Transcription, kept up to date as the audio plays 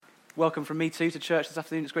welcome from me too to church this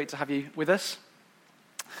afternoon. It's great to have you with us.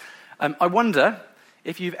 I wonder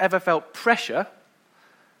if you've ever felt pressure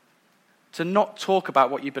to not talk about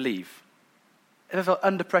what you believe. Ever felt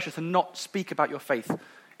under pressure to not speak about your faith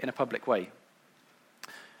in a public way?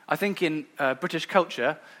 I think in British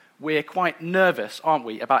culture, we're quite nervous, aren't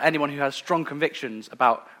we, about anyone who has strong convictions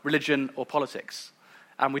about religion or politics.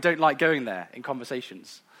 And we don't like going there in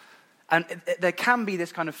conversations. And there can be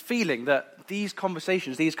this kind of feeling that these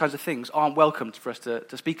conversations, these kinds of things, aren't welcomed for us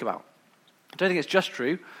to speak about. I don't think it's just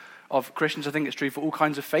true of Christians. I think it's true for all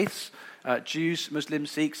kinds of faiths, Jews,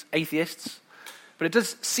 Muslims, Sikhs, atheists. But it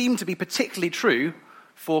does seem to be particularly true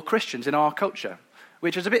for Christians in our culture,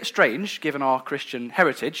 which is a bit strange given our Christian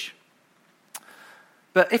heritage.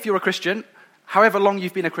 But if you're a Christian, however long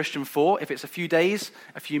you've been a Christian for, if it's a few days,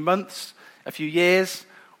 a few months, a few years,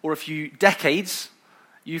 or a few decades,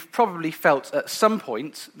 you've probably felt at some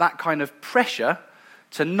point that kind of pressure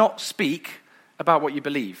to not speak about what you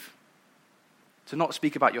believe, to not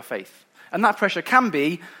speak about your faith. And that pressure can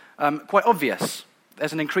be quite obvious.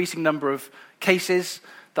 There's an increasing number of cases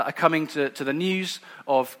that are coming to the news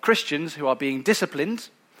of Christians who are being disciplined,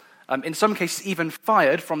 in some cases even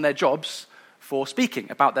fired from their jobs for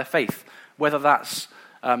speaking about their faith, whether that's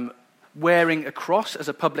wearing a cross as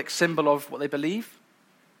a public symbol of what they believe,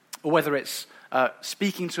 or whether it's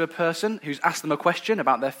speaking to a person who's asked them a question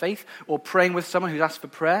about their faith, or praying with someone who's asked for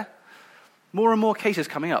prayer. More and more cases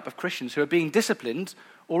coming up of Christians who are being disciplined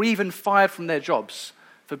or even fired from their jobs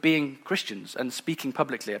for being Christians and speaking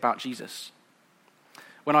publicly about Jesus.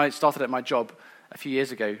 When I started at my job a few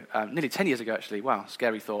years ago, nearly 10 years ago actually, wow,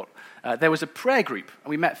 scary thought, there was a prayer group, and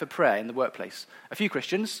we met for prayer in the workplace. A few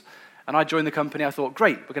Christians, and I joined the company. I thought,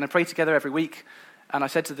 great, we're going to pray together every week. And I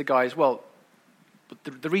said to the guys, well,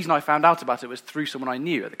 the reason I found out about it was through someone I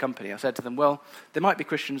knew at the company. I said to them, well, there might be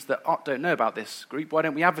Christians that don't know about this group. Why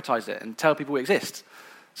don't we advertise it and tell people we exist,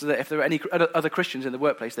 so that if there are any other Christians in the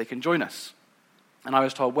workplace, they can join us? And I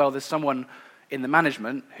was told, well, there's someone in the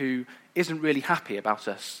management who isn't really happy about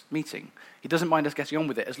us meeting. He doesn't mind us getting on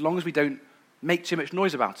with it as long as we don't make too much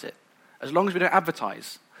noise about it, as long as we don't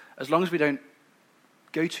advertise, as long as we don't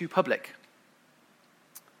go too public.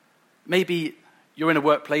 Maybe you're in a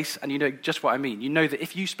workplace and you know just what I mean. You know that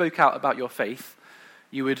if you spoke out about your faith,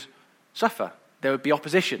 you would suffer. There would be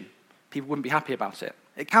opposition. People wouldn't be happy about it.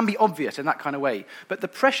 It can be obvious in that kind of way. But the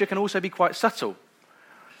pressure can also be quite subtle.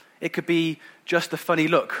 It could be just the funny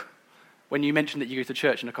look when you mention that you go to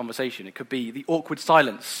church in a conversation. It could be the awkward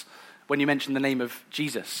silence when you mention the name of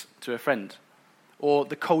Jesus to a friend, or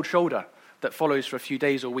the cold shoulder that follows for a few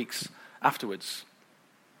days or weeks afterwards.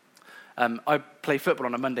 I play football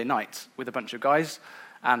on a Monday night with a bunch of guys,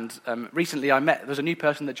 and recently there was a new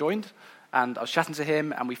person that joined, and I was chatting to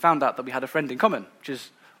him, and we found out that we had a friend in common, which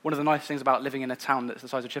is one of the nice things about living in a town that's the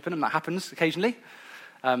size of Chippenham. That happens occasionally.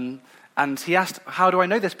 And he asked, how do I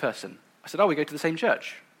know this person? I said, we go to the same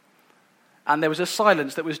church. And there was a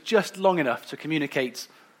silence that was just long enough to communicate,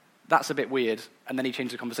 that's a bit weird, and then he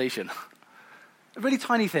changed the conversation. A really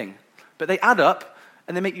tiny thing, but they add up,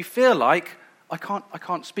 and they make you feel like, I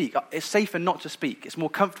can't speak. It's safer not to speak. It's more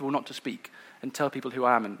comfortable not to speak and tell people who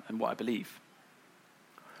I am and what I believe.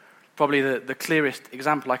 Probably the clearest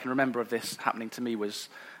example I can remember of this happening to me was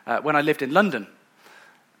when I lived in London.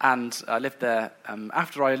 And I lived there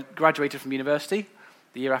after I graduated from university,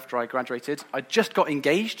 the year after I graduated. I just got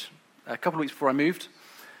engaged a couple of weeks before I moved.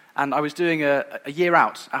 And I was doing a year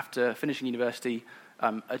out after finishing university,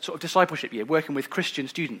 a sort of discipleship year, working with Christian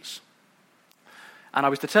students. And I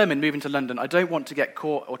was determined, moving to London, I don't want to get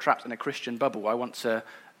caught or trapped in a Christian bubble. I want to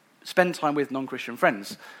spend time with non-Christian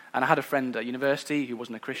friends. And I had a friend at university who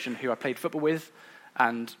wasn't a Christian who I played football with,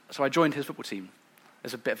 and so I joined his football team.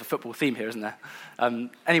 There's a bit of a football theme here, isn't there?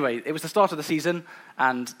 Anyway, it was the start of the season,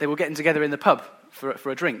 and they were getting together in the pub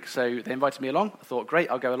for a drink. So they invited me along. I thought, great,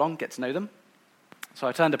 I'll go along, get to know them. So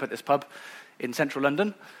I turned up at this pub in central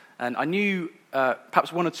London, and I knew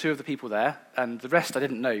perhaps one or two of the people there, and the rest I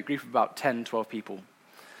didn't know, a group of about 10, 12 people.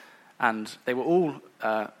 And they were all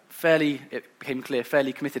it became clear,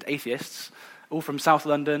 fairly committed atheists, all from South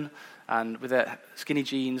London, and with their skinny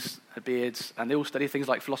jeans, their beards, and they all study things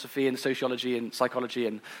like philosophy and sociology and psychology,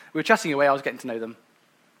 and we were chatting away, I was getting to know them.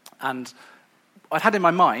 And I'd had in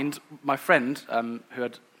my mind, my friend, who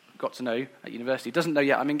I'd got to know at university, doesn't know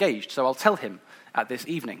yet I'm engaged, so I'll tell him at this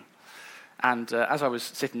evening. And as I was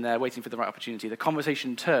sitting there waiting for the right opportunity, the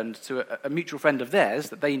conversation turned to a mutual friend of theirs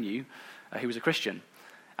that they knew, who was a Christian.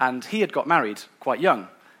 And he had got married quite young,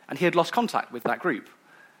 and he had lost contact with that group.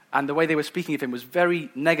 And the way they were speaking of him was very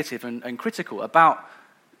negative and critical about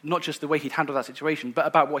not just the way he'd handled that situation, but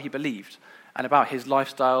about what he believed, and about his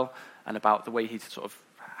lifestyle, and about the way he'd sort of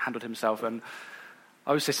handled himself, and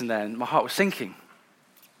I was sitting there and my heart was sinking.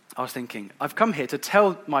 I was thinking, I've come here to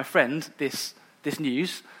tell my friend this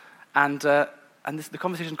news, and the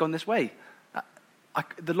conversation's gone this way.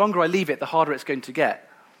 The longer I leave it, the harder it's going to get.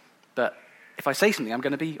 But if I say something, I'm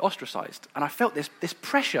going to be ostracized. And I felt this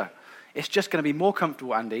pressure. It's just going to be more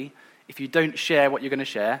comfortable, Andy, if you don't share what you're going to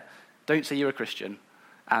share. Don't say you're a Christian.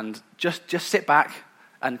 And just sit back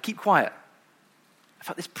and keep quiet. I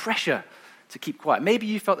felt this pressure to keep quiet. Maybe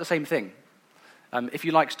you felt the same thing. If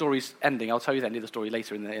you like stories ending, I'll tell you the end of the story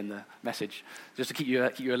later in the message, just to keep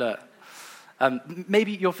you alert.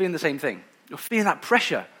 Maybe you're feeling the same thing. You're feeling that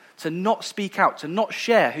pressure to not speak out, to not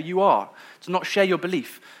share who you are, to not share your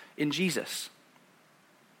belief in Jesus.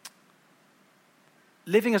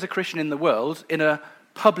 Living as a Christian in the world, in a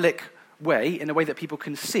public way, in a way that people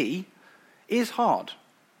can see, is hard.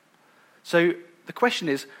 So the question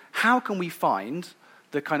is, how can we find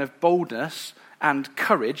the kind of boldness and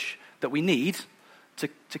courage that we need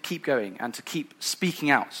to keep going and to keep speaking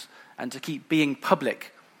out and to keep being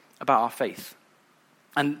public about our faith?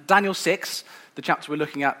 And Daniel 6, the chapter we're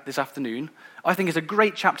looking at this afternoon, I think is a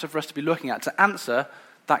great chapter for us to be looking at to answer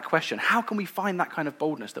that question. How can we find that kind of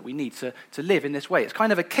boldness that we need to live in this way? It's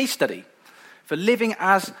kind of a case study for living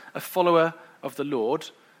as a follower of the Lord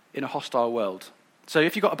in a hostile world. So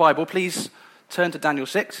if you've got a Bible, please turn to Daniel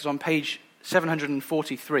 6. It's on page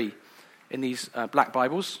 743 in these black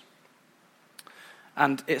Bibles.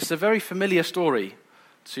 And it's a very familiar story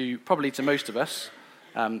probably to most of us.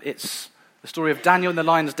 It's the story of Daniel in the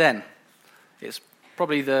lion's den. It's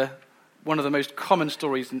probably one of the most common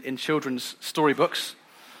stories in children's storybooks.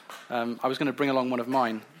 I was going to bring along one of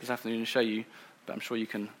mine this afternoon and show you, but I'm sure you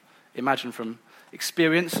can imagine from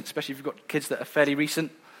experience, especially if you've got kids that are fairly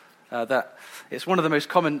recent, that it's one of the most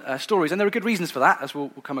common stories, and there are good reasons for that, as we'll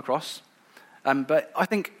come across. But I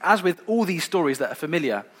think, as with all these stories that are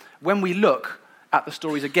familiar, when we look at the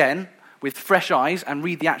stories again with fresh eyes and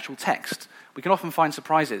read the actual text, we can often find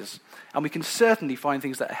surprises, and we can certainly find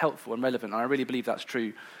things that are helpful and relevant, and I really believe that's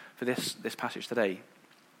true for this passage today.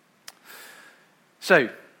 So,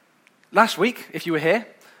 last week, if you were here,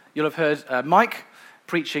 you'll have heard Mike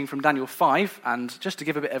preaching from Daniel 5, and just to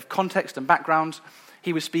give a bit of context and background,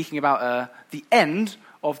 he was speaking about the end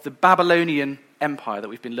of the Babylonian Empire that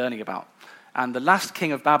we've been learning about. And the last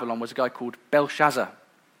king of Babylon was a guy called Belshazzar.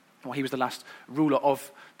 Well, he was the last ruler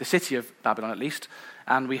of the city of Babylon, at least.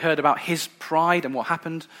 And we heard about his pride and what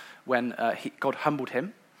happened when God humbled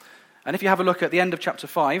him. And if you have a look at the end of chapter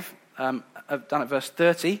 5, down at verse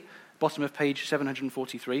 30, bottom of page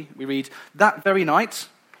 743, we read, "That very night,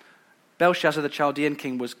 Belshazzar the Chaldean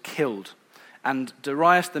king was killed, and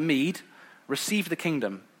Darius the Mede received the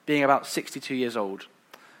kingdom, being about 62 years old."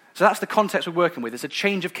 So that's the context we're working with. It's a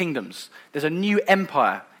change of kingdoms. There's a new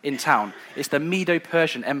empire in town. It's the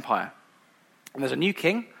Medo-Persian Empire. And there's a new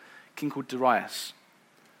king called Darius.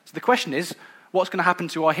 So the question is, what's going to happen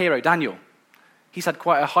to our hero, Daniel? He's had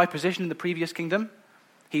quite a high position in the previous kingdom.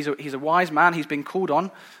 He's a wise man. He's been called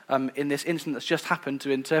on in this incident that's just happened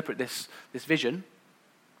to interpret this vision.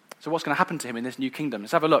 So what's going to happen to him in this new kingdom?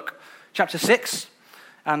 Let's have a look. Chapter 6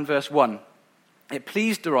 and verse 1. "It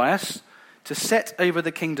pleased Darius to set over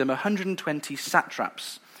the kingdom 120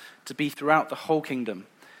 satraps to be throughout the whole kingdom,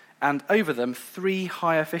 and over them 3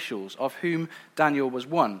 high officials, of whom Daniel was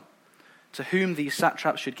one, to whom these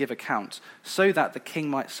satraps should give account, so that the king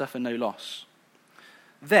might suffer no loss.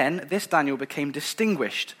 Then this Daniel became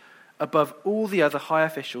distinguished above all the other high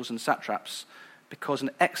officials and satraps, because an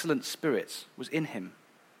excellent spirit was in him.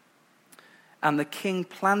 And the king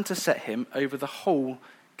planned to set him over the whole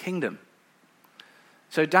kingdom."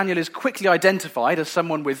 So Daniel is quickly identified as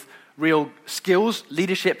someone with real skills,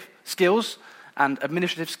 leadership skills, and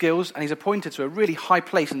administrative skills, and he's appointed to a really high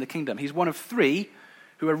place in the kingdom. He's one of 3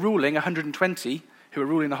 who are ruling 120 who are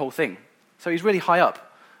ruling the whole thing. So he's really high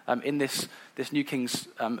up in this new king's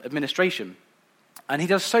administration. And he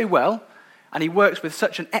does so well, and he works with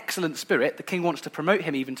such an excellent spirit, the king wants to promote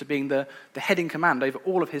him even to being the head in command over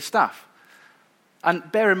all of his staff.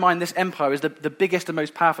 And bear in mind, this empire is the biggest and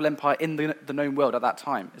most powerful empire in the known world at that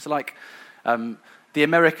time. It's like the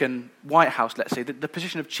American White House, let's say, the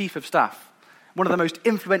position of chief of staff, one of the most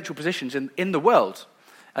influential positions in the world.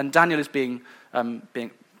 And Daniel is being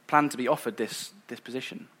planned to be offered this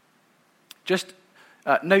position. Just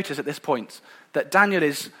notice at this point that Daniel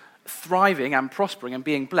is thriving and prospering and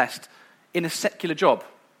being blessed in a secular job.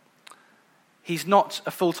 He's not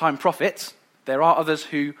a full-time prophet. There are others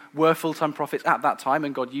who were full-time prophets at that time,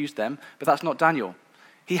 and God used them, but that's not Daniel.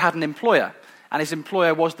 He had an employer, and his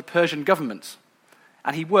employer was the Persian government.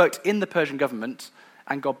 And he worked in the Persian government,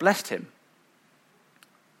 and God blessed him.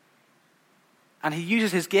 and he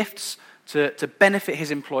uses his gifts to benefit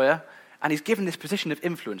his employer, and he's given this position of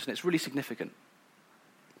influence, and it's really significant.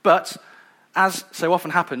 But, as so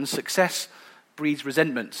often happens, success breeds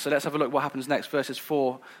resentment. So let's have a look what happens next, verses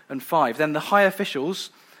 4 and 5. Then the high officials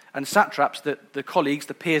and satraps, the colleagues,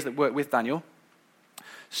 the peers that work with Daniel,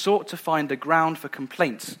 sought to find a ground for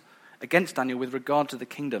complaint against Daniel with regard to the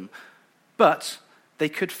kingdom. But they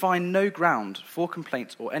could find no ground for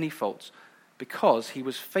complaint or any fault, because he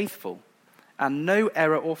was faithful, and no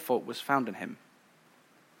error or fault was found in him.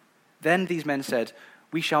 Then these men said,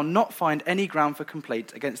 "We shall not find any ground for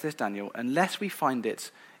complaint against this Daniel unless we find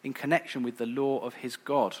it in connection with the law of his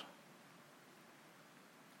God."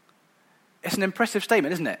 It's an impressive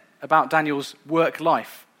statement, isn't it, about Daniel's work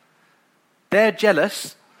life. They're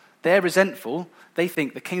jealous, they're resentful, they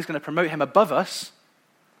think the king's going to promote him above us,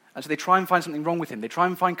 and so they try and find something wrong with him. They try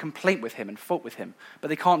and find complaint with him and fault with him, but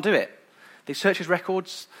they can't do it. They search his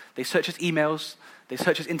records, they search his emails, they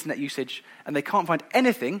search his internet usage, and they can't find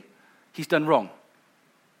anything he's done wrong.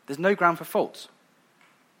 There's no ground for fault.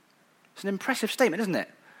 It's an impressive statement, isn't it?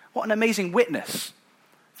 What an amazing witness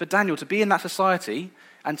for Daniel to be in that society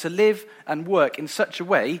and to live and work in such a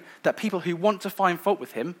way that people who want to find fault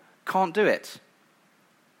with him can't do it,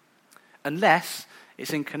 unless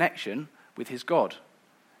it's in connection with his God.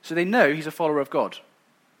 So they know he's a follower of God.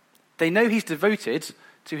 They know he's devoted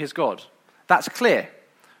to his God. That's clear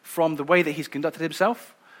from the way that he's conducted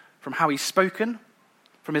himself, from how he's spoken,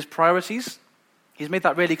 from his priorities. He's made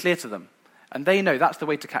that really clear to them. And they know that's the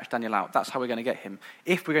way to catch Daniel out. That's how we're going to get him,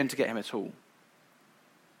 if we're going to get him at all.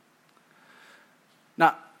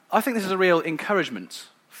 Now, I think this is a real encouragement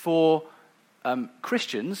for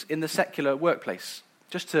Christians in the secular workplace.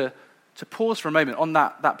 Just to pause for a moment on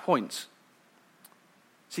that point.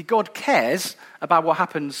 See, God cares about what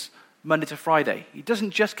happens Monday to Friday. He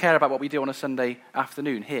doesn't just care about what we do on a Sunday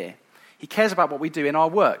afternoon here. He cares about what we do in our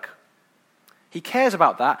work. He cares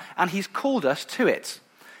about that, and he's called us to it.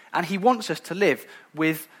 And he wants us to live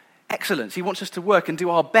with excellence. He wants us to work and do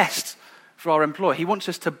our best for our employer. He wants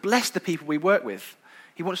us to bless the people we work with.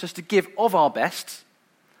 He wants us to give of our best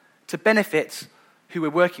to benefit who we're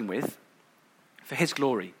working with for his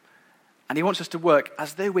glory. And he wants us to work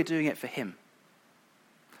as though we're doing it for him.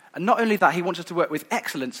 And not only that, he wants us to work with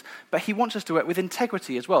excellence, but he wants us to work with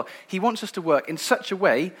integrity as well. He wants us to work in such a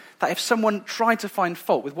way that if someone tried to find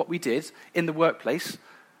fault with what we did in the workplace,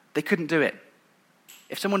 they couldn't do it.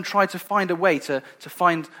 If someone tried to find a way to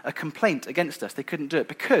find a complaint against us, they couldn't do it,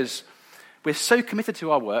 because we're so committed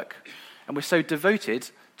to our work and we're so devoted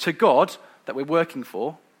to God that we're working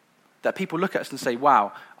for, that people look at us and say,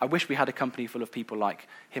 "Wow, I wish we had a company full of people like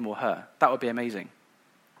him or her. That would be amazing."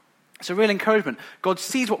 It's a real encouragement. God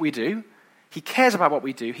sees what we do. He cares about what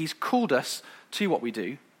we do. He's called us to what we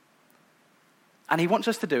do. And he wants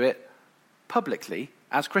us to do it publicly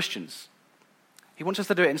as Christians. He wants us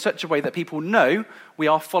to do it in such a way that people know we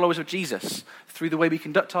are followers of Jesus, through the way we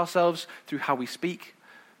conduct ourselves, through how we speak,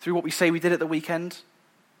 through what we say we did at the weekend,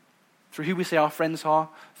 through who we say our friends are,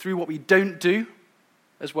 through what we don't do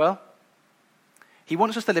as well. He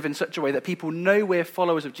wants us to live in such a way that people know we're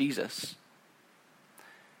followers of Jesus,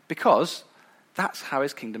 because that's how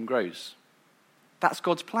his kingdom grows. That's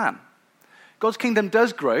God's plan. God's kingdom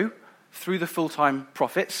does grow through the full-time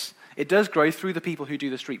prophets. It does grow through the people who do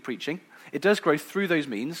the street preaching. It does grow through those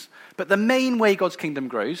means. But the main way God's kingdom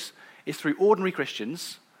grows is through ordinary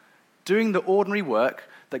Christians doing the ordinary work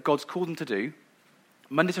that God's called them to do,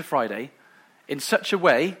 Monday to Friday, in such a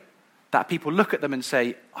way that people look at them and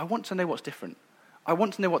say, "I want to know what's different. I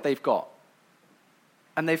want to know what they've got."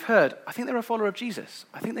 And they've heard, "I think they're a follower of Jesus.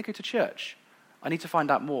 I think they go to church. I need to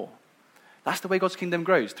find out more." That's the way God's kingdom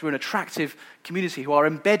grows, through an attractive community who are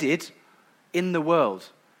embedded in the world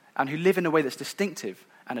and who live in a way that's distinctive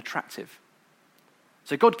and attractive.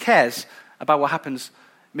 So God cares about what happens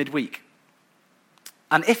midweek.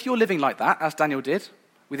 And if you're living like that, as Daniel did,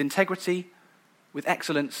 with integrity, with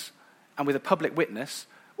excellence, and with a public witness,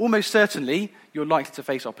 almost certainly you're likely to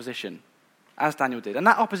face opposition, as Daniel did. And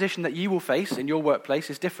that opposition that you will face in your workplace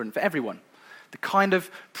is different for everyone. The kind of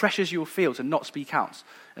pressures you'll feel to not speak out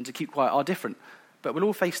and to keep quiet are different, but we'll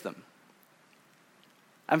all face them.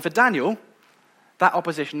 And for Daniel, that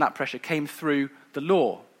opposition, that pressure came through the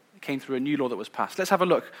law. It came through a new law that was passed. Let's have a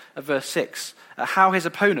look at verse 6, at how his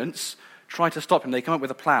opponents tried to stop him. They come up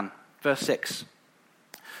with a plan. Verse 6.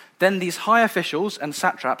 Then these high officials and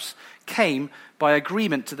satraps came by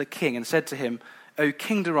agreement to the king and said to him, "O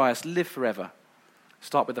King Darius, live forever."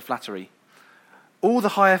 Start with the flattery. All the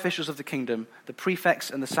high officials of the kingdom, the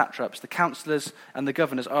prefects and the satraps, the counselors and the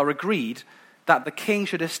governors are agreed that the king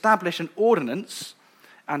should establish an ordinance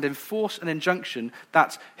and enforce an injunction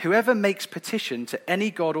that whoever makes petition to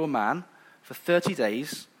any god or man for 30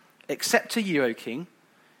 days, except to you, O king,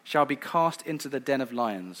 shall be cast into the den of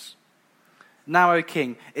lions. Now, O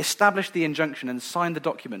king, establish the injunction and sign the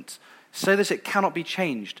document, so that it cannot be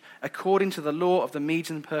changed, according to the law of the Medes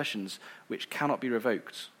and Persians, which cannot be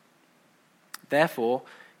revoked. Therefore,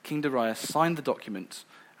 King Darius signed the document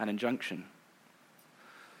and injunction.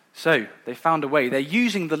 So, they found a way. They're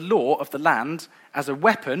using the law of the land as a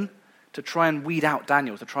weapon to try and weed out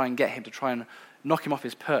Daniel, to try and get him, to try and knock him off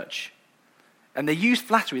his perch. And they use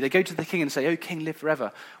flattery. They go to the king and say, "Oh, king, live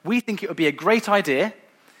forever. We think it would be a great idea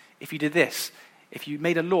if you did this. If you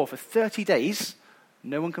made a law for 30 days,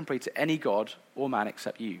 no one can pray to any god or man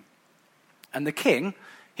except you." And the king,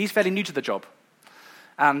 he's fairly new to the job.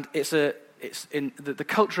 And it's in the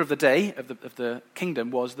culture of the day, of the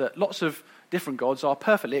kingdom, was that lots of different gods are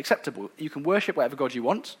perfectly acceptable. You can worship whatever god you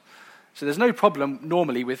want. So there's no problem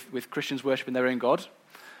normally with Christians worshiping their own god.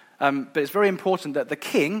 But it's very important that the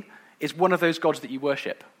king is one of those gods that you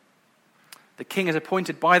worship. The king is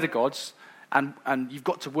appointed by the gods, and you've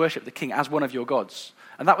got to worship the king as one of your gods.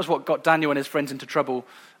 And that was what got Daniel and his friends into trouble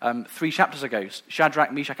 3 chapters ago.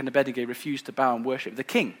 Shadrach, Meshach, and Abednego refused to bow and worship the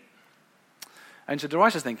king. And so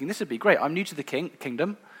Darius is thinking, this would be great. I'm new to the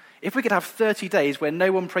kingdom. If we could have 30 days where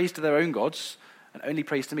no one prays to their own gods and only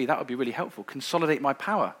prays to me, that would be really helpful. Consolidate my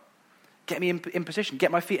power. Get me in position.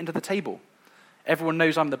 Get my feet under the table. Everyone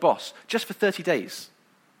knows I'm the boss. Just for 30 days.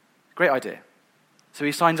 Great idea. So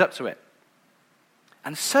he signs up to it.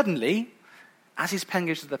 And suddenly, as his pen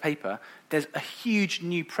goes to the paper, there's a huge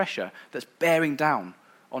new pressure that's bearing down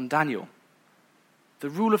on Daniel. The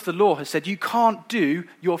rule of the law has said you can't do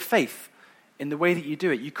your faith in the way that you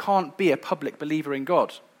do it. You can't be a public believer in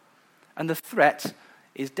God. And the threat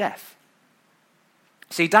is death.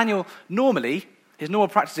 See, Daniel, normally, his normal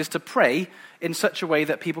practice is to pray in such a way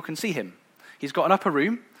that people can see him. He's got an upper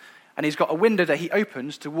room, and he's got a window that he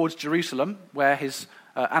opens towards Jerusalem, where his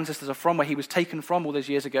ancestors are from, where he was taken from all those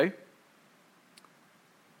years ago.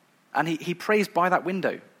 And he prays by that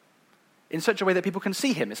window in such a way that people can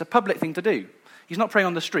see him. It's a public thing to do. He's not praying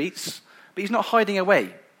on the streets, but he's not hiding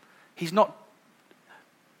away. He's not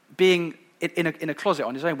being in a closet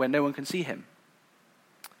on his own where no one can see him.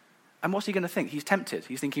 And what's he going to think? He's tempted.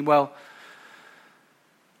 He's thinking, well,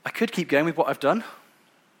 I could keep going with what I've done,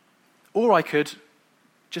 or I could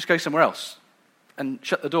just go somewhere else and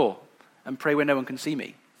shut the door and pray where no one can see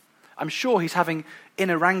me. I'm sure he's having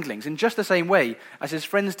inner wranglings in just the same way as his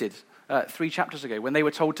friends did 3 chapters ago when they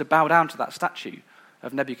were told to bow down to that statue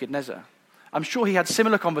of Nebuchadnezzar. I'm sure he had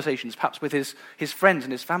similar conversations perhaps with his friends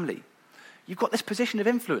and his family. You've got this position of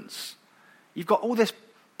influence. You've got all this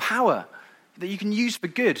power that you can use for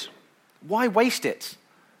good. Why waste it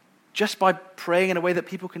just by praying in a way that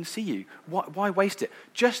people can see you? Why waste it?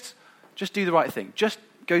 Just do the right thing. Just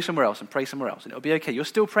go somewhere else and pray somewhere else, and it'll be okay. You're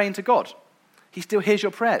still praying to God. He still hears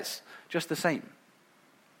your prayers, just the same.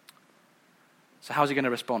 So how's he going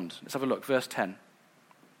to respond? Let's have a look. Verse 10.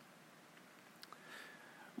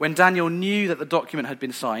 When Daniel knew that the document had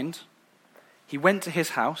been signed, he went to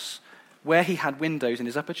his house, where he had windows in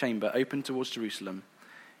his upper chamber open towards Jerusalem.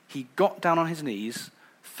 He got down on his knees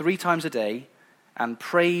 3 times a day and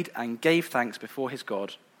prayed and gave thanks before his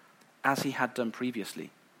God, as he had done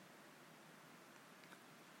previously.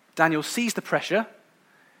 Daniel sees the pressure.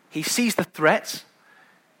 He sees the threat.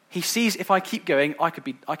 He sees, if I keep going, I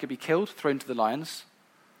could be killed, thrown to the lions.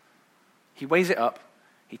 He weighs it up.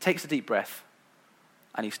 He takes a deep breath,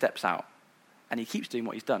 and he steps out. And he keeps doing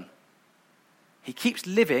what he's done. He keeps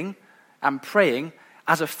living and praying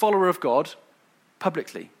as a follower of God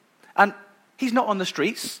publicly. And he's not on the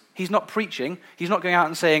streets. He's not preaching. He's not going out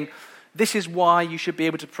and saying, this is why you should be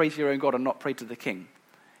able to pray to your own God and not pray to the king.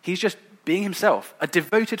 He's just being himself, a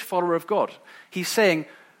devoted follower of God. He's saying,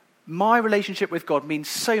 my relationship with God means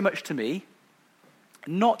so much to me,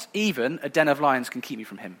 not even a den of lions can keep me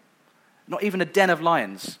from him. Not even a den of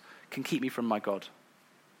lions can keep me from my God.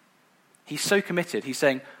 He's so committed. He's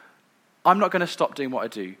saying, I'm not going to stop doing what I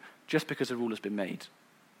do just because a rule has been made.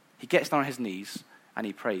 He gets down on his knees and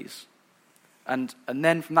he prays. And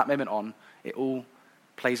then from that moment on, it all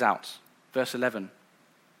plays out. Verse 11.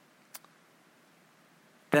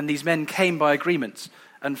 Then these men came by agreement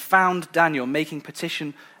and found Daniel making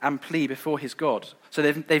petition and plea before his God. So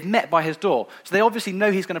they've met by his door. So they obviously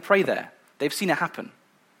know he's going to pray there. They've seen it happen.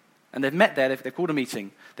 And they've met there, they've called a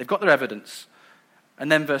meeting. They've got their evidence. And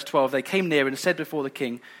then verse 12, they came near and said before the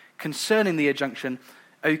king, concerning the injunction,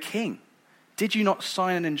 O king, did you not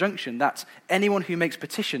sign an injunction that anyone who makes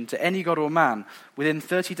petition to any god or man within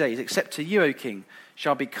 30 days, except to you, O king,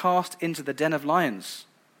 shall be cast into the den of lions?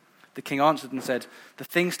 The king answered and said, "The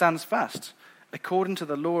thing stands fast, according to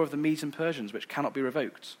the law of the Medes and Persians, which cannot be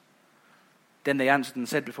revoked." Then they answered and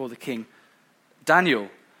said before the king, "Daniel,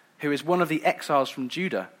 who is one of the exiles from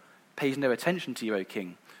Judah, pays no attention to you, O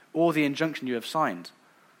king, or the injunction you have signed,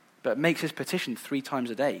 but makes his petition 3 times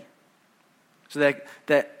a day." So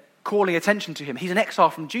they're calling attention to him. He's an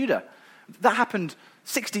exile from Judah. That happened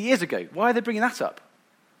 60 years ago. Why are they bringing that up?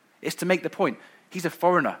 It's to make the point. He's a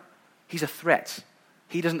foreigner. He's a threat.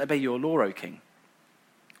 He doesn't obey your law, O king.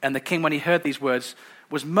 And the king, when he heard these words,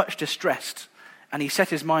 was much distressed, and he set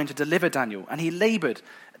his mind to deliver Daniel, and he labored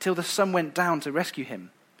till the sun went down to rescue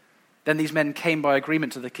him. Then these men came by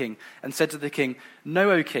agreement to the king and said to the king,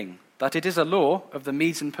 "Know, O king, that it is a law of the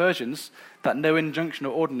Medes and Persians that no injunction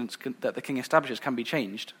or ordinance that the king establishes can be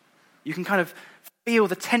changed." You can kind of feel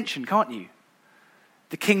the tension, can't you?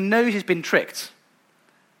 The king knows he's been tricked.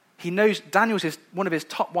 He knows Daniel's one of his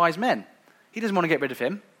top wise men. He doesn't want to get rid of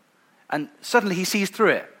him. And suddenly he sees through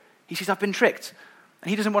it. He sees, I've been tricked. And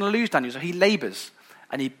he doesn't want to lose Daniel, so he labors.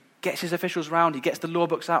 And he gets his officials round, he gets the law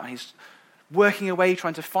books out, and he's working away,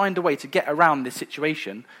 trying to find a way to get around this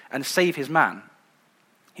situation and save his man.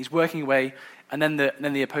 He's working away, and then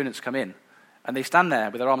the opponents come in. And they stand there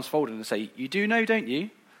with their arms folded and say, "You do know, don't you?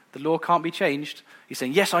 The law can't be changed." He's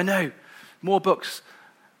saying, "Yes, I know. More books."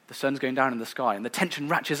 The sun's going down in the sky, and the tension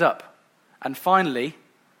ratchets up. And finally,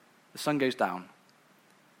 the sun goes down,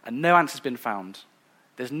 and no answer's been found.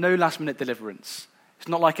 There's no last-minute deliverance. It's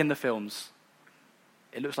not like in the films.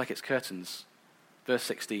 It looks like it's curtains. Verse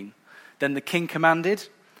 16. Then the king commanded,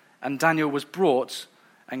 and Daniel was brought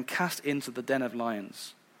and cast into the den of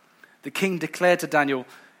lions. The king declared to Daniel,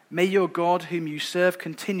 "May your God, whom you serve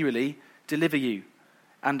continually, deliver you."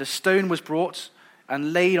 And a stone was brought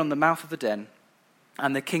and laid on the mouth of the den,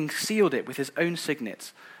 and the king sealed it with his own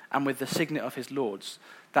signet and with the signet of his lords,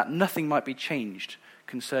 that nothing might be changed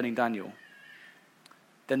concerning Daniel.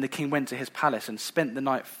 Then the king went to his palace and spent the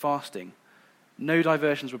night fasting. No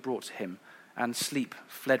diversions were brought to him, and sleep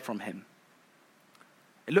fled from him.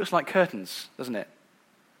 It looks like curtains, doesn't it?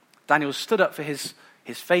 Daniel stood up for his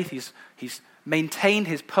faith. He's maintained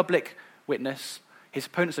his public witness. His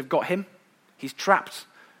opponents have got him. He's trapped.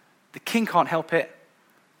 The king can't help it,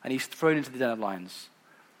 and he's thrown into the den of lions.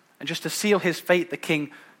 And just to seal his fate, the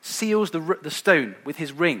king seals the stone with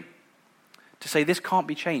his ring to say this can't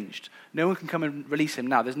be changed. No one can come and release him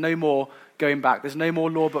now. There's no more going back. There's no more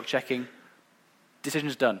law book checking.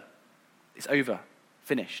 Decision's done. It's over.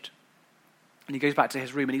 Finished. And he goes back to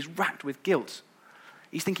his room and he's racked with guilt.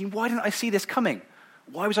 He's thinking, why didn't I see this coming?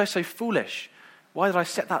 Why was I so foolish? Why did I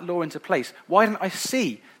set that law into place? Why didn't I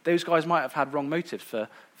see those guys might have had wrong motives for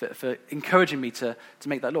encouraging me to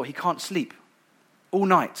make that law? He can't sleep all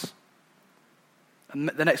night. And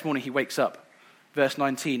the next morning he wakes up. Verse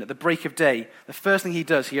 19, at the break of day, the first thing he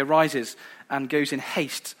does, he arises and goes in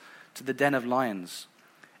haste to the den of lions.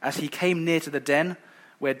 As he came near to the den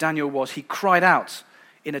where Daniel was, he cried out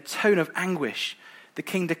in a tone of anguish. The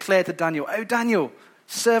king declared to Daniel, "O Daniel,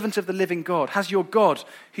 servant of the living God, has your God,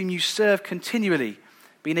 whom you serve continually,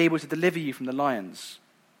 been able to deliver you from the lions?"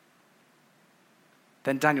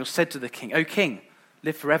 Then Daniel said to the king, "O king,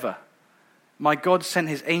 live forever. My God sent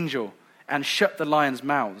his angel and shut the lions'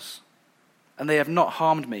 mouths, and they have not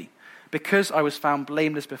harmed me, because I was found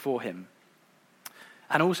blameless before him.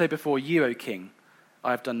 And also before you, O king,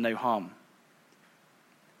 I have done no harm."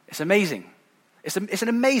 It's amazing. It's an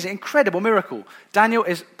amazing, incredible miracle. Daniel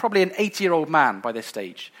is probably an 80-year-old man by this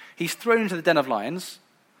stage. He's thrown into the den of lions.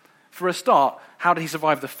 For a start, how did he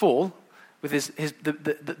survive the fall with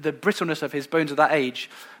the brittleness of his bones at that age?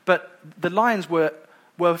 But the lions were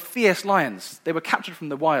fierce lions. They were captured from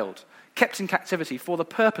the wild, kept in captivity for the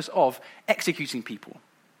purpose of executing people.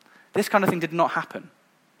 This kind of thing did not happen,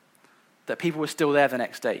 that people were still there the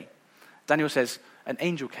next day. Daniel says, an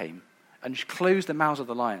angel came and closed the mouths of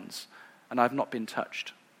the lions, and I've not been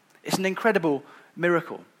touched. It's an incredible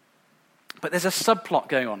miracle. But there's a subplot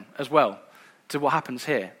going on as well to what happens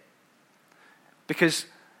here. Because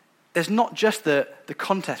there's not just the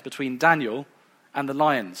contest between Daniel and the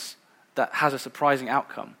lions that has a surprising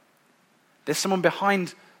outcome. There's someone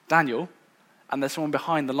behind Daniel, and there's someone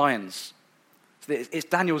behind the lions. So it's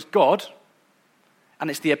Daniel's God, and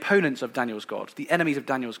it's the opponents of Daniel's God, the enemies of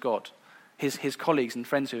Daniel's God, his colleagues and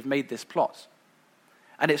friends who have made this plot.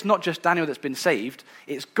 And it's not just Daniel that's been saved,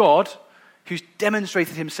 it's God who's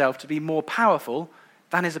demonstrated himself to be more powerful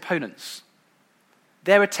than his opponents.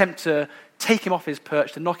 Their attempt to take him off his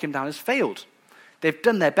perch, to knock him down, has failed. They've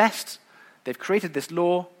done their best. They've created this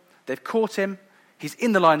law. They've caught him. He's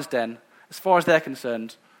in the lion's den. As far as they're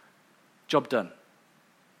concerned, job done.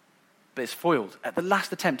 But it's foiled. At the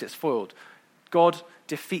last attempt, it's foiled. God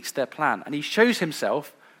defeats their plan, and he shows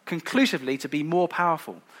himself conclusively to be more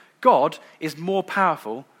powerful. God is more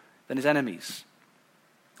powerful than his enemies.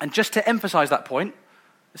 And just to emphasize that point,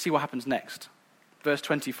 let's see what happens next. Verse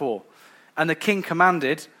 24. And the king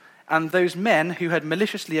commanded, and those men who had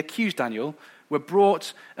maliciously accused Daniel were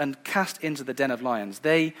brought and cast into the den of lions,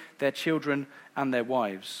 they, their children, and their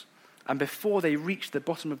wives. And before they reached the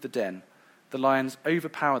bottom of the den, the lions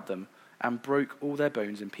overpowered them and broke all their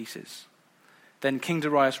bones in pieces. Then King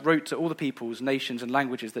Darius wrote to all the peoples, nations, and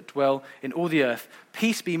languages that dwell in all the earth,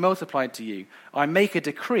 peace be multiplied to you. I make a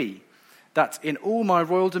decree that in all my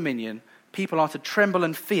royal dominion people are to tremble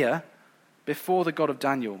and fear before the God of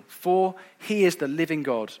Daniel, for he is the living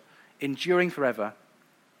God, enduring forever.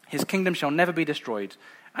 His kingdom shall never be destroyed,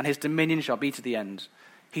 and his dominion shall be to the end.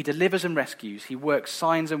 He delivers and rescues. He works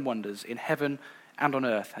signs and wonders in heaven and on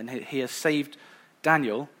earth, and he has saved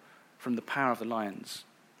Daniel from the power of the lions.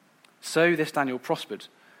 So this Daniel prospered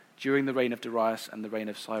during the reign of Darius and the reign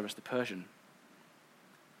of Cyrus the Persian.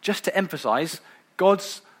 Just to emphasize,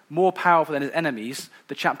 God's more powerful than his enemies,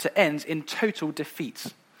 the chapter ends in total defeat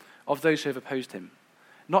of those who have opposed him.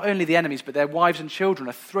 Not only the enemies, but their wives and children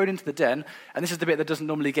are thrown into the den, and this is the bit that doesn't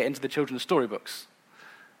normally get into the children's storybooks.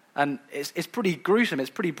 And it's pretty gruesome, it's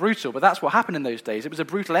pretty brutal, but that's what happened in those days. It was a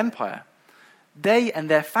brutal empire. They and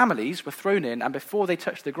their families were thrown in, and before they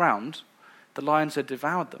touched the ground, the lions had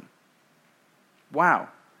devoured them. Wow.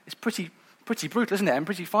 It's pretty brutal, isn't it? And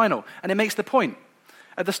pretty final. And it makes the point.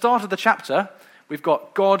 At the start of the chapter, we've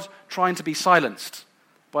got God trying to be silenced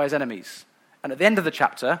by his enemies. And at the end of the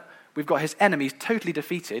chapter, we've got his enemies totally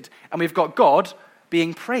defeated, and we've got God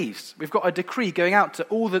being praised. We've got a decree going out to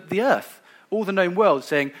all the earth, all the known world,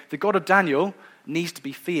 saying the God of Daniel needs to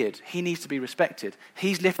be feared. He needs to be respected.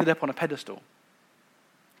 He's lifted up on a pedestal.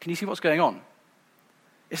 Can you see what's going on?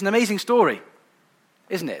 It's an amazing story,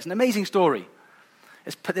 isn't it? It's an amazing story.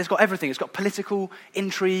 It's got everything. It's got political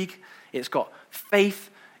intrigue. It's got faith.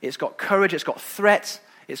 It's got courage. It's got threat.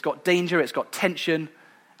 It's got danger. It's got tension.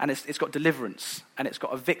 And it's got deliverance. And it's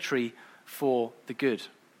got a victory for the good.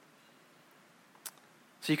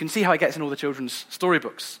 So you can see how it gets in all the children's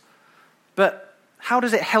storybooks. But how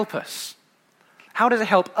does it help us? How does it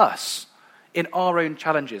help us in our own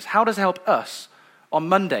challenges? How does it help us on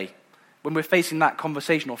Monday when we're facing that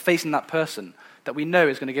conversation or facing that person that we know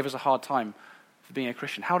is going to give us a hard time for being a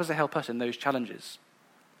Christian? How does it help us in those challenges?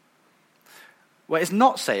 Well, it's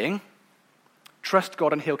not saying, trust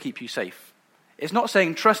God and he'll keep you safe. It's not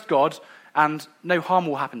saying, trust God and no harm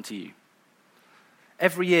will happen to you.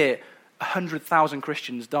 Every year, 100,000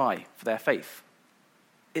 Christians die for their faith.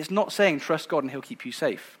 It's not saying, trust God and he'll keep you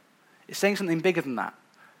safe. It's saying something bigger than that.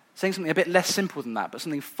 It's saying something a bit less simple than that, but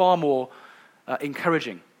something far more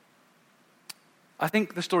encouraging. I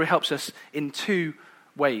think the story helps us in two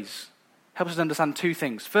ways. Helps us understand two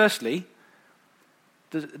things. Firstly,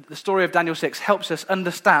 the story of Daniel 6 helps us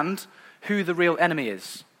understand who the real enemy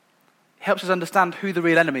is. It helps us understand who the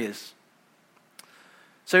real enemy is.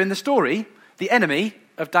 So in the story, the enemy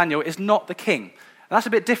of Daniel is not the king. And that's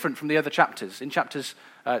a bit different from the other chapters. In chapters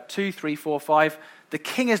 2, 3, 4, 5, the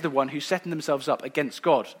king is the one who's setting themselves up against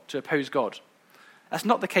God, to oppose God. That's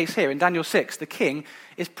not the case here. In Daniel 6, the king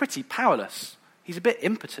is pretty powerless. He's a bit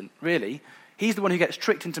impotent, really. He's the one who gets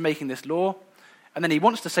tricked into making this law, and then he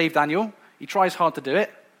wants to save Daniel. He tries hard to do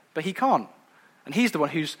it, but he can't. And he's the one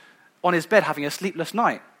who's on his bed having a sleepless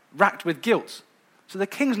night, racked with guilt. So the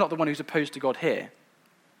king's not the one who's opposed to God here.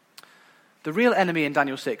 The real enemy in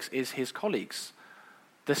Daniel 6 is his colleagues,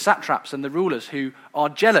 the satraps and the rulers who are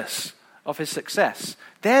jealous of his success.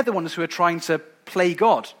 They're the ones who are trying to play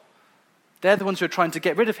God. They're the ones who are trying to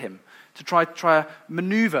get rid of him, to try to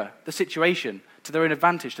maneuver the situation to their own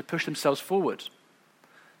advantage, to push themselves forward.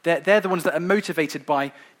 They're the ones that are motivated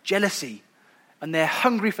by jealousy, and they're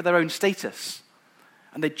hungry for their own status.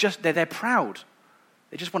 And they're proud.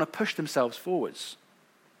 They just want to push themselves forwards.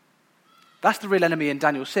 That's the real enemy in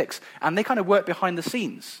Daniel 6. And they kind of work behind the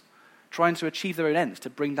scenes, trying to achieve their own ends, to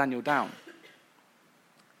bring Daniel down.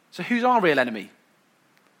 So who's our real enemy?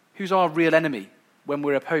 Who's our real enemy when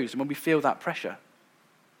we're opposed and when we feel that pressure?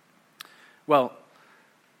 Well,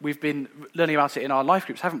 we've been learning about it in our life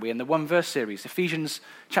groups, haven't we, in the one-verse series. Ephesians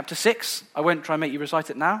chapter 6, I won't try and make you recite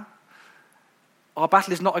it now. Our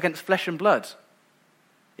battle is not against flesh and blood.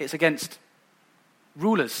 It's against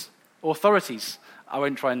rulers, authorities. I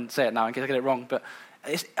won't try and say it now in case I get it wrong, but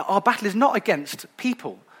our battle is not against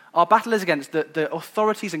people. Our battle is against the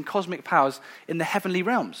authorities and cosmic powers in the heavenly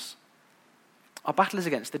realms. Our battle is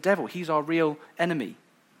against the devil. He's our real enemy.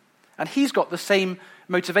 And he's got the same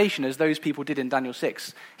motivation as those people did in Daniel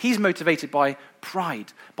 6. He's motivated by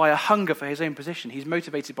pride, by a hunger for his own position. He's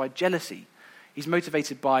motivated by jealousy. He's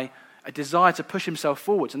motivated by a desire to push himself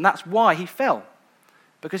forwards. And that's why he fell,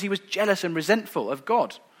 because he was jealous and resentful of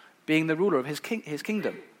God being the ruler of his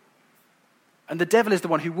kingdom. And the devil is the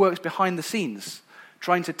one who works behind the scenes,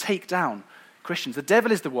 trying to take down Christians. The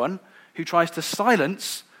devil is the one who tries to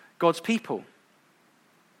silence God's people,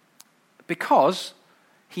 because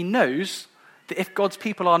he knows that if God's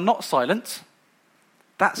people are not silent,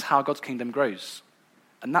 that's how God's kingdom grows.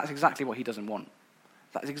 And that's exactly what he doesn't want.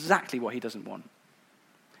 That's exactly what he doesn't want.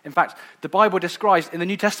 In fact, the Bible describes, in the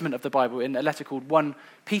New Testament of the Bible, in a letter called 1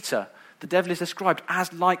 Peter, the devil is described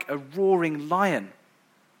as like a roaring lion,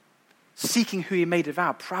 seeking who he may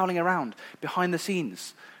devour, prowling around behind the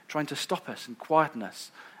scenes, trying to stop us and quieten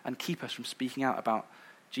us and keep us from speaking out about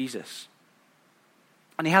Jesus.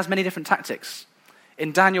 And he has many different tactics.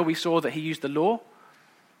 In Daniel, we saw that he used the law.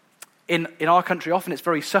 In our country, often it's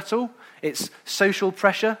very subtle. It's social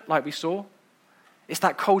pressure, like we saw. It's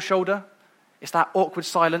that cold shoulder. It's that awkward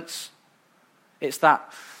silence. It's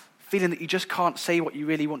that feeling that you just can't say what you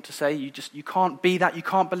really want to say. You can't be that. You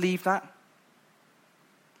can't believe that.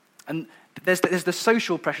 And there's the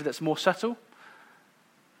social pressure that's more subtle.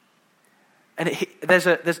 And there's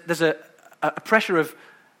a pressure of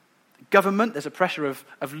government. There's a pressure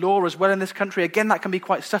of law as well in this country. Again, that can be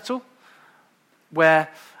quite subtle, where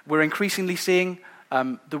we're increasingly seeing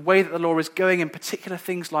the way that the law is going in particular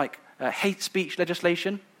things like hate speech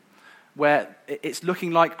legislation, where it's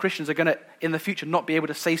looking like Christians are going to, in the future, not be able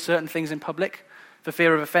to say certain things in public for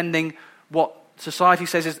fear of offending what society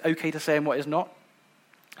says is okay to say and what is not.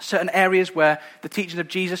 Certain areas where the teachings of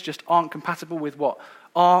Jesus just aren't compatible with what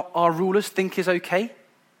our rulers think is okay.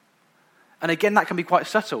 And again, that can be quite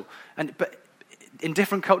subtle. But in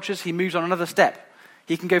different cultures, he moves on another step.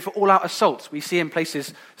 He can go for all-out assaults. We see in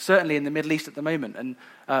places, certainly in the Middle East at the moment, and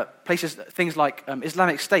places, things like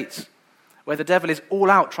Islamic states, where the devil is all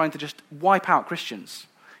out trying to just wipe out Christians.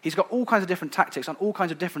 He's got all kinds of different tactics on all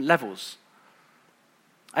kinds of different levels.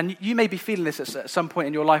 And you may be feeling this at some point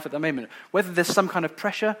in your life at the moment, whether there's some kind of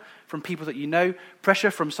pressure from people that you know, pressure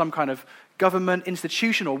from some kind of government,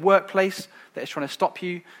 institution, or workplace that is trying to stop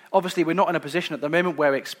you. Obviously, we're not in a position at the moment where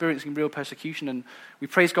we're experiencing real persecution, and we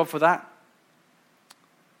praise God for that.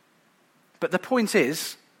 But the point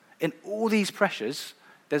is, in all these pressures,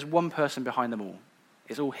 there's one person behind them all.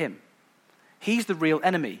 It's all him. He's the real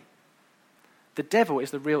enemy. The devil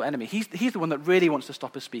is the real enemy. He's the one that really wants to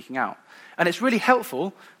stop us speaking out. And it's really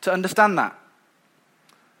helpful to understand that,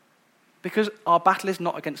 because our battle is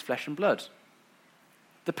not against flesh and blood.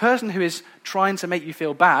 The person who is trying to make you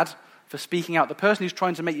feel bad for speaking out, the person who's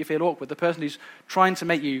trying to make you feel awkward, the person who's trying to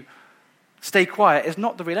make you stay quiet is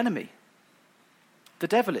not the real enemy. The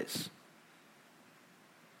devil is.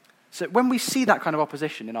 So when we see that kind of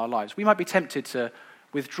opposition in our lives, we might be tempted to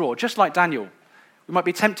withdraw, just like Daniel. We might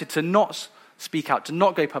be tempted to not speak out, to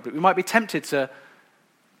not go public. We might be tempted to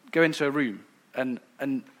go into a room and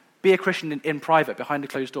be a Christian in private behind a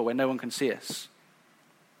closed door where no one can see us.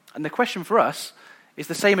 And the question for us is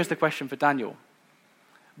the same as the question for Daniel.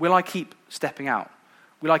 Will I keep stepping out?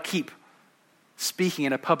 Will I keep speaking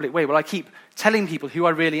in a public way? Will I keep telling people who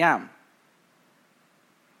I really am?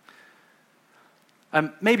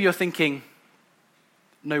 Maybe you're thinking,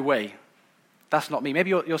 no way, that's not me.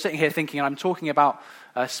 Maybe you're sitting here thinking, and I'm talking about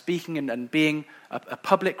speaking and being a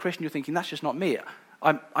public Christian. You're thinking, that's just not me.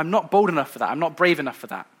 I'm not bold enough for that. I'm not brave enough for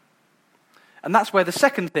that. And that's where the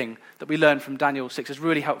second thing that we learn from Daniel 6 is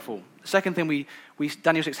really helpful. The second thing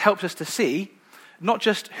Daniel 6 helps us to see, not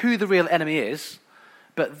just who the real enemy is,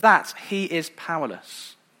 but that he is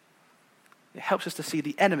powerless. It helps us to see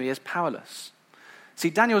the enemy is powerless. See,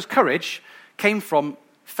 Daniel's courage came from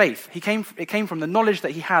faith. It came from the knowledge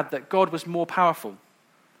that he had that God was more powerful.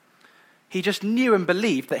 He just knew and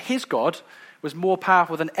believed that his God was more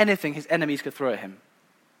powerful than anything his enemies could throw at him.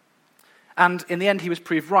 And in the end, he was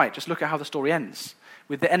proved right. Just look at how the story ends,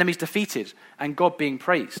 with the enemies defeated and God being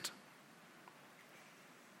praised.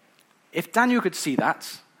 If Daniel could see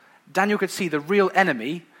that, Daniel could see the real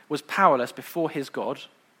enemy was powerless before his God,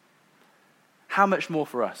 how much more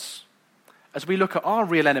for us? As we look at our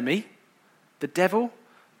real enemy, the devil,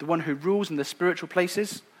 the one who rules in the spiritual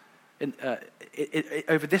places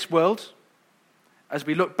over this world, as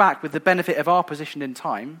we look back with the benefit of our position in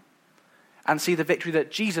time and see the victory that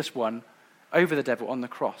Jesus won over the devil on the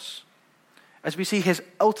cross, as we see his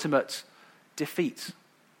ultimate defeat,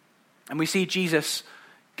 and we see Jesus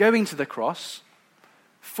going to the cross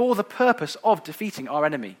for the purpose of defeating our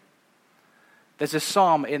enemy. There's a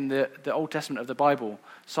psalm in the Old Testament of the Bible,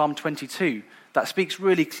 Psalm 22, that speaks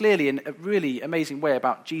really clearly in a really amazing way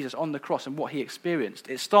about Jesus on the cross and what he experienced.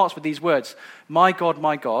 It starts with these words, my God,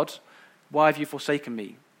 why have you forsaken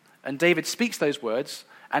me? And David speaks those words,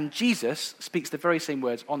 and Jesus speaks the very same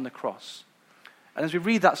words on the cross. And as we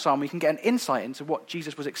read that psalm, we can get an insight into what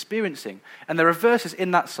Jesus was experiencing. And there are verses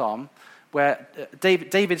in that psalm where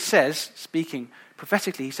David says, speaking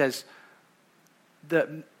prophetically, he says,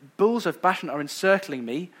 the bulls of Bashan are encircling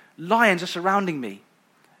me, lions are surrounding me.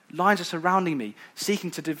 Lions are surrounding me,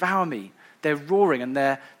 seeking to devour me. They're roaring and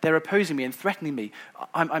they're opposing me and threatening me.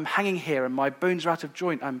 I'm hanging here and my bones are out of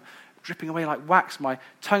joint. I'm dripping away like wax. My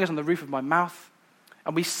tongue is on the roof of my mouth.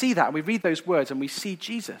 And we see that and we read those words and we see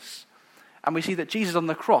Jesus. And we see that Jesus on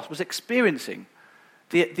the cross was experiencing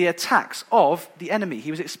the attacks of the enemy.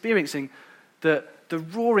 He was experiencing the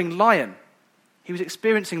roaring lion. He was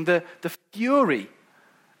experiencing the fury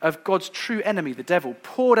of God's true enemy, the devil,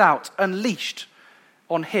 poured out, unleashed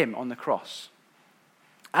on him on the cross.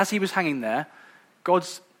 As he was hanging there,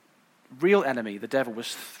 God's real enemy, the devil,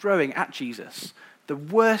 was throwing at Jesus the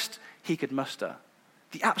worst he could muster,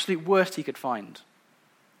 the absolute worst he could find.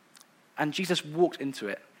 And Jesus walked into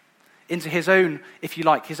it, into his own, if you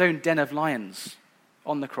like, his own den of lions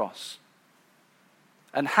on the cross.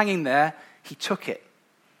 And hanging there, he took it.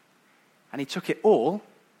 And he took it all,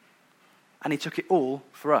 and he took it all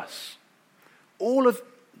for us. All of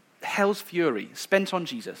hell's fury spent on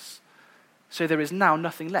Jesus, so there is now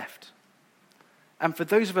nothing left. And for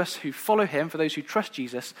those of us who follow him, for those who trust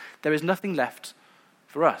Jesus, there is nothing left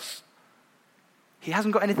for us. He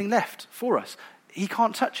hasn't got anything left for us. He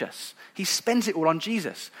can't touch us. He spends it all on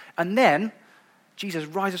Jesus. And then Jesus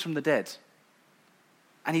rises from the dead.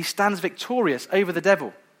 And he stands victorious over the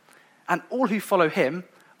devil. And all who follow him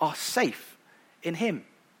are safe in him.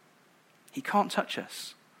 He can't touch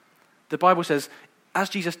us. The Bible says, as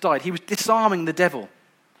Jesus died, he was disarming the devil.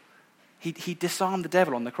 He disarmed the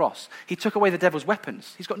devil on the cross. He took away the devil's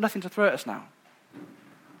weapons. He's got nothing to throw at us now.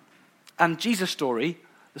 And Jesus' story,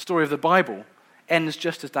 the story of the Bible, ends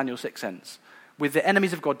just as Daniel 6 ends, with the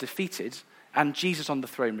enemies of God defeated and Jesus on the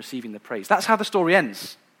throne receiving the praise. That's how the story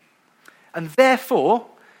ends. And therefore,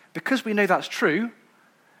 because we know that's true,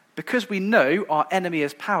 because we know our enemy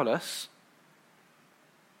is powerless,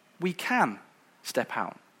 we can step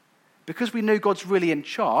out. Because we know God's really in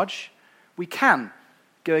charge, we can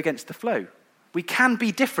go against the flow. We can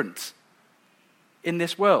be different in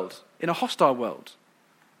this world, in a hostile world.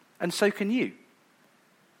 And so can you.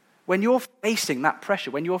 When you're facing that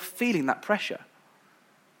pressure, when you're feeling that pressure,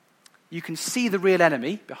 you can see the real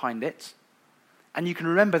enemy behind it, and you can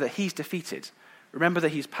remember that he's defeated. Remember that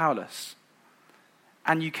he's powerless.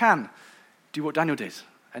 And you can do what Daniel did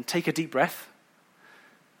and take a deep breath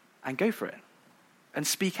and go for it and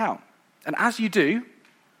speak out. And as you do,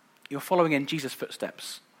 you're following in Jesus'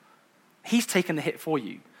 footsteps. He's taken the hit for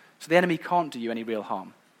you, so the enemy can't do you any real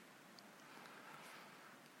harm.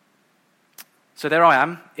 So there I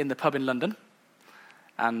am in the pub in London,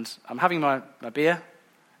 and I'm having my beer,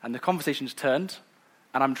 and the conversation's turned,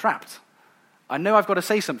 and I'm trapped. I know I've got to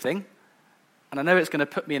say something, and I know it's going to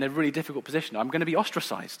put me in a really difficult position. I'm going to be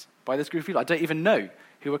ostracized by this group of people I don't even know,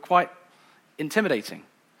 who are quite intimidating.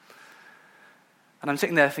 And I'm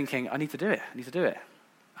sitting there thinking, I need to do it.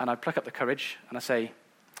 And I pluck up the courage, and I say,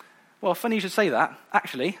 well, funny you should say that.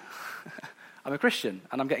 Actually, I'm a Christian,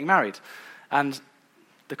 and I'm getting married. And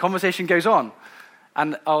the conversation goes on.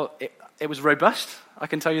 And it was robust, I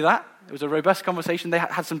can tell you that. It was a robust conversation. They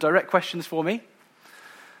had some direct questions for me.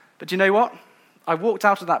 But do you know what? I walked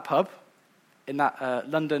out of that pub in that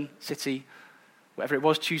London city, whatever it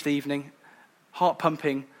was, Tuesday evening, heart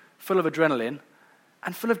pumping, full of adrenaline,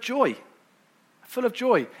 and full of joy.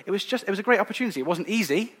 It was a great opportunity. It wasn't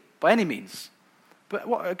easy by any means. But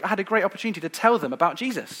I had a great opportunity to tell them about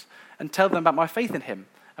Jesus and tell them about my faith in him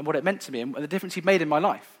and what it meant to me and the difference he'd made in my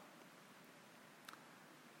life.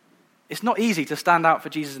 It's not easy to stand out for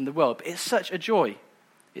Jesus in the world, but it's such a joy.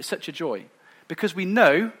 It's such a joy. Because we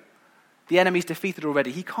know the enemy's defeated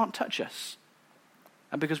already. He can't touch us.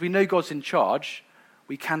 And because we know God's in charge,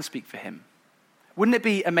 we can speak for him. Wouldn't it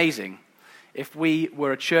be amazing if we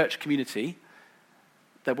were a church community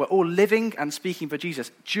that we're all living and speaking for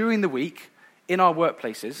Jesus during the week in our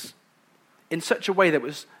workplaces in such a way that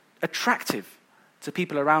was attractive to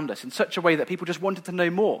people around us, in such a way that people just wanted to know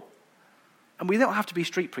more? And we don't have to be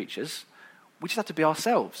street preachers. We just have to be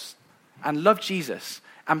ourselves and love Jesus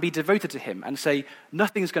and be devoted to him and say,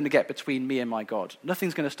 nothing's going to get between me and my God.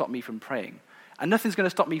 Nothing's going to stop me from praying. And nothing's going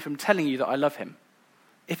to stop me from telling you that I love him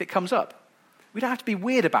if it comes up. We don't have to be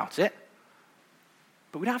weird about it,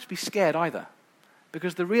 but we don't have to be scared either,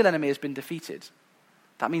 because the real enemy has been defeated.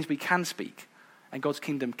 That means we can speak, and God's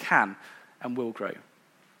kingdom can and will grow.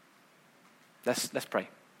 Let's pray.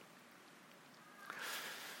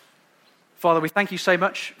 Father, we thank you so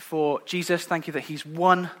much for Jesus. Thank you that he's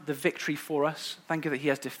won the victory for us. Thank you that he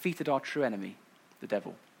has defeated our true enemy, the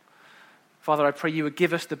devil. Father, I pray you would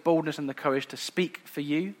give us the boldness and the courage to speak for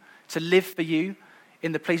you, to live for you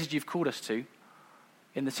in the places you've called us to,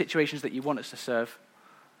 in the situations that you want us to serve.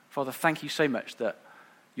 Father, thank you so much that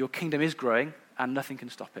your kingdom is growing and nothing can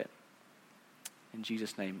stop it. In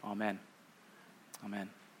Jesus' name, amen. Amen.